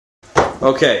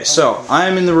Okay, so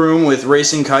I'm in the room with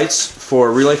Racing Kites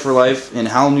for Relay for Life in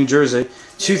Howell, New Jersey.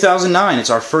 2009, it's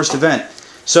our first event.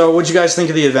 So what'd you guys think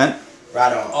of the event?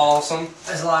 Right on. Awesome. It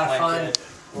was a lot of fun.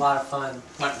 A lot of fun.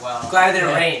 Went well. Glad it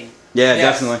didn't rain. Yeah,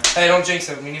 Yes. definitely. Hey, don't jinx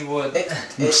it. We need wood.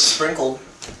 It sprinkled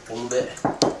a little bit.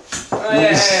 Oh,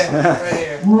 yeah. Right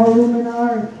here.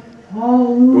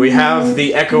 We have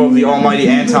the echo of the almighty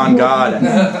Anton God.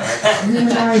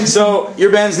 So,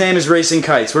 your band's name is Racing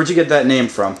Kites. Where'd you get that name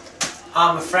from?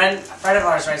 A friend of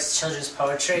ours writes children's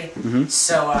poetry,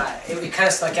 so it kind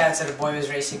of stuck out to the boy was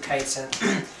racing kites, and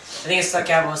I think it stuck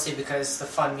out mostly because the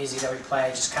fun music that we play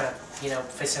just kind of,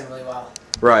 fits in really well.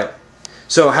 Right.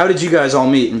 So, how did you guys all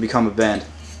meet and become a band?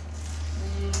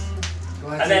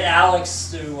 I met Alex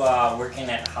through working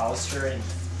at Hollister in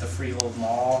the Freehold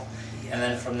Mall, and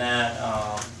then from that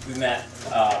we met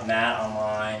Matt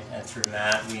online, and through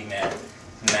Matt we met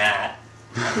Matt.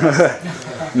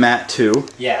 Matt too.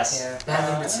 Yes. Yeah, Matt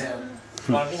number 2.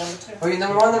 Want to be number 2? Well, you're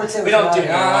number 1, number 2. We don't do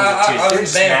I was in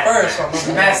the band first, so I'm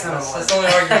number Matt's 1. number 1. That's the only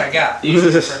argument I got. You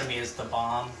should refer to me as the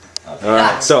bomb. Okay.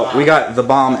 Alright, so we got the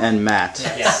Bomb and Matt.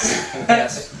 Yes.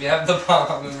 Yes, we have the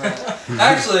bomb.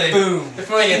 Actually, Boom. if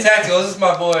we're going to get tactical, this is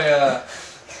my boy,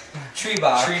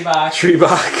 Treebach.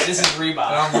 Treebach. This is Reebok. And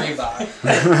I'm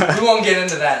Reebok. We won't get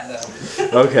into that, though.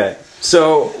 Okay.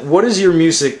 So, what is your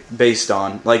music based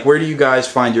on? Like, where do you guys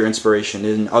find your inspiration?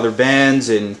 In other bands,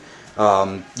 in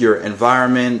your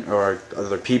environment, or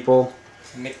other people?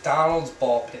 McDonald's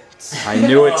ball pits. I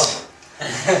knew it. I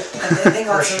think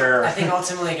For sure. I think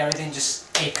ultimately everything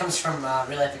it comes from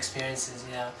real life experiences,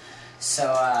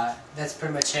 So that's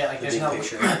pretty much it. Like there's no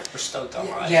We're stoked on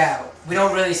life. yeah, we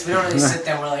don't really sit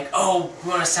there and we're like, oh, we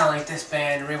want to sound like this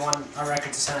band, or we want our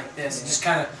record to sound like this. It just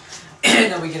kind of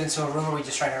then we get into a room where we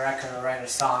just write a record or write a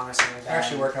song or something like that. We're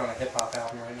actually working on a hip hop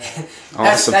album right now.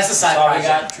 Awesome. That's the side That's all we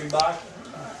project. got, Treebach.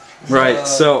 Right.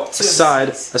 So,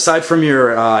 aside from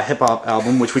your hip hop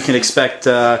album, which we can expect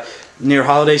near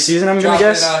holiday season, I'm gonna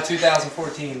guess. Dropped in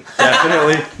 2014.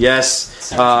 Definitely. Yes.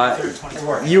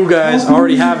 You guys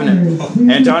already have an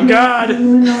Anton God.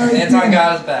 Anton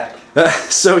God is back.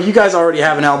 So you guys already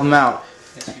have an album out.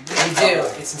 We do.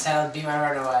 It's entitled "Be My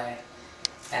Runaway,"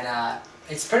 and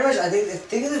it's pretty much. I think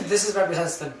that this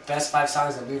represents the best 5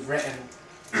 songs that we've written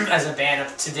as a band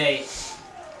up to date.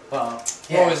 Well,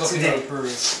 We're yeah, always looking to date.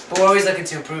 improve. But we're always looking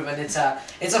to improve, and it's a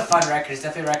fun record. It's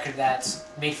definitely a record that's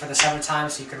made for the summertime,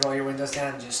 so you can roll your windows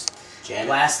down and just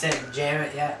blast it and jam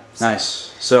it. Yeah.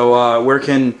 Nice. So where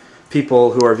can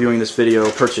people who are viewing this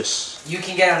video purchase? You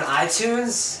can get it on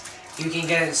iTunes. You can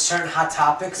get it in certain hot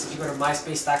topics. If you go to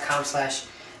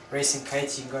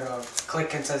myspace.com/racingkites, you can go to a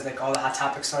click and it says like all the hot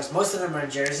topic stores. Most of them are in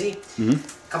Jersey, a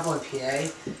couple in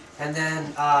PA, and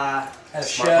then at a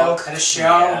show,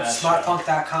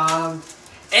 smartpunk.com.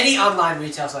 Any online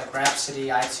retailers like Rhapsody,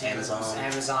 iTunes,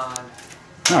 Amazon.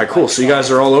 All right, cool. So you guys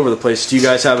are all over the place. Do you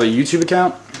guys have a YouTube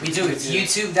account? We do. It's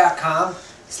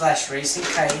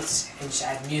youtube.com/racingkites and just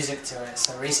add music to it.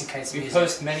 So Racing Kites music. We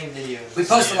post many videos. We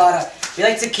post a lot of. We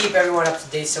like to keep everyone up to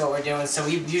date to what we're doing. So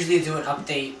we usually do an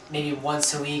update maybe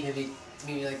once a week, maybe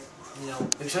like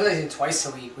maybe sometimes twice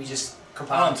a week. We just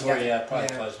compile them together. Yeah, probably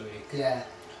twice a week. Yeah.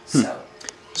 So.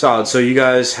 Solid. So you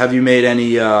guys, have you made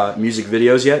any music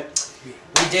videos yet? We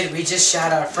did. We just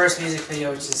shot our first music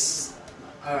video, which is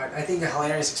I think a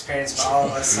hilarious experience for all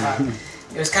of us.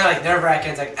 It was kind of like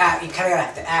nerve-wracking. It's like you kind of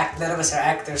have to act. None of us are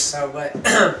actors, so but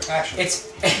it's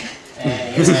for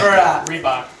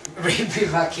Reebok.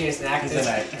 Reebok here is an actor.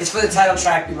 It's for the title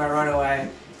track "Be My Runaway,"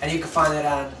 and you can find it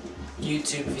on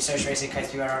YouTube if you search "Racing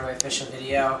Kites Be My Runaway" official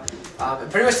video. And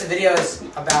pretty much the video is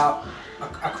about a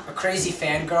crazy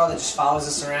fangirl that just follows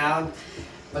us around.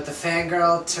 But the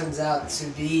fangirl turns out to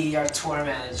be our tour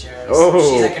manager. So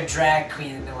she's like a drag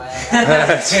queen in a way.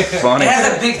 That's funny. It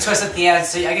has a big twist at the end,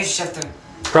 so I guess you have to.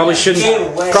 Probably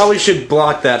should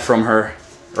block that from her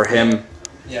or him.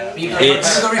 Yeah. You can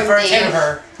refer to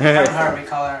her. Her, we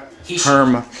call her.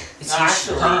 Herm. It's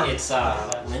Actually, it's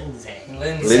Lindsay.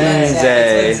 Lindsay.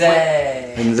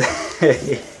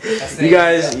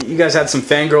 You guys had some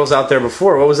fangirls out there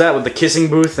before. What was that with the kissing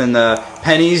booth and the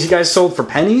pennies? You guys sold for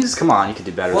pennies? Come on, you could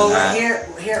do better than that.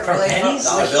 Well, here at Relay pennies?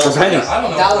 Dollar For pennies. I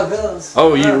don't know. Dollar bills.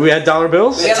 Oh, we had dollar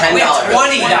bills? We had $20.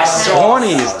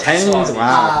 20s, 10s,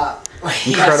 wow.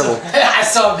 Incredible. I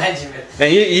saw Benjamin.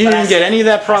 And you didn't get any of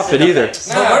that profit either.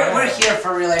 So we're here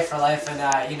for Relay for Life, and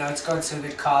it's going to a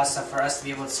good cause. So for us to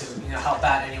be able to help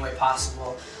out any way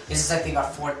possible. This is I think our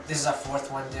fourth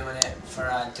one doing it for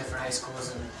different high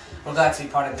schools, and we're glad to be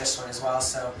part of this one as well.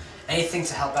 So anything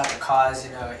to help out the cause,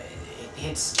 it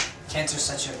hits cancer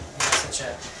such a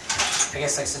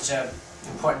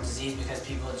important disease because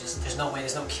people just there's no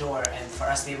cure, and for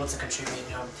us to be able to contribute,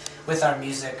 with our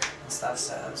music and stuff,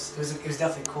 so it was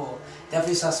definitely cool.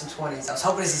 Definitely saw some 20s. I was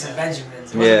hoping to see some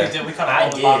Benjamins. Yeah. We cut a hole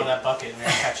in the bottom of that bucket and we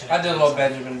were catching it. I did a little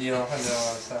Benjamin deal. I did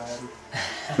on the side.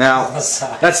 Now,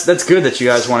 that's good that you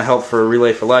guys want to help for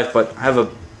Relay for Life, but I have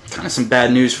kind of some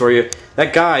bad news for you.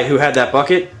 That guy who had that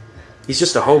bucket, he's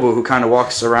just a hobo who kind of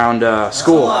walks around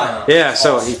school. Yeah,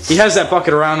 so he has that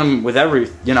bucket around him with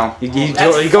he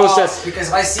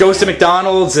goes to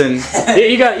McDonald's, and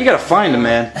you got to find him,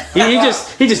 man.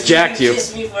 He just jacked you.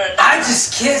 I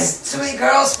just kissed 20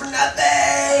 girls for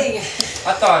nothing.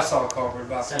 I thought I saw a culprit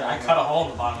about that. I cut a hole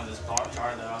in the bottom of this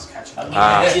jar that I was catching.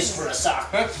 Kiss for a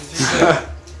sock.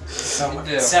 So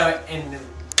in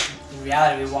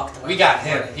reality, we walked away. We got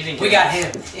him. He didn't. We got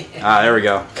him. There we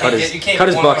go. Cut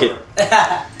his bucket.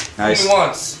 Nice. Fool me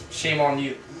once, shame on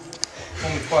you.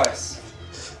 Fool me twice,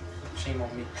 shame on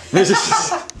me.